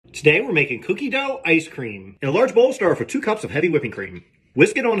Today we're making cookie dough ice cream. In a large bowl, start off with 2 cups of heavy whipping cream.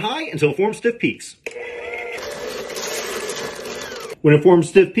 Whisk it on high until it forms stiff peaks. When it forms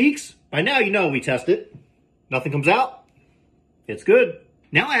stiff peaks, by now you know we test it. Nothing comes out, it's good.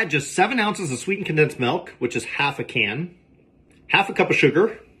 Now add just 7 ounces of sweetened condensed milk, which is half a can, half a cup of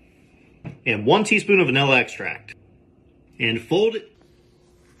sugar, and 1 teaspoon of vanilla extract. And fold it.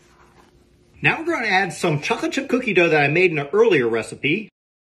 Now we're going to add some chocolate chip cookie dough that I made in an earlier recipe.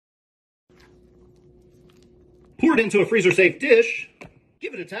 Pour it into a freezer-safe dish.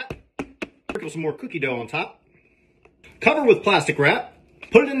 Give it a tap. Sprinkle some more cookie dough on top. Cover with plastic wrap.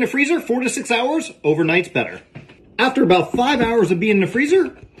 Put it in the freezer 4 to 6 hours. Overnight's better. After about 5 hours of being in the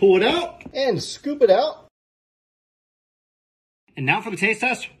freezer, pull it out and scoop it out. And now for the taste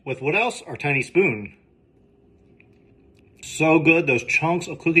test with what else? Our tiny spoon. So good, those chunks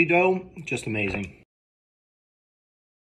of cookie dough, just amazing.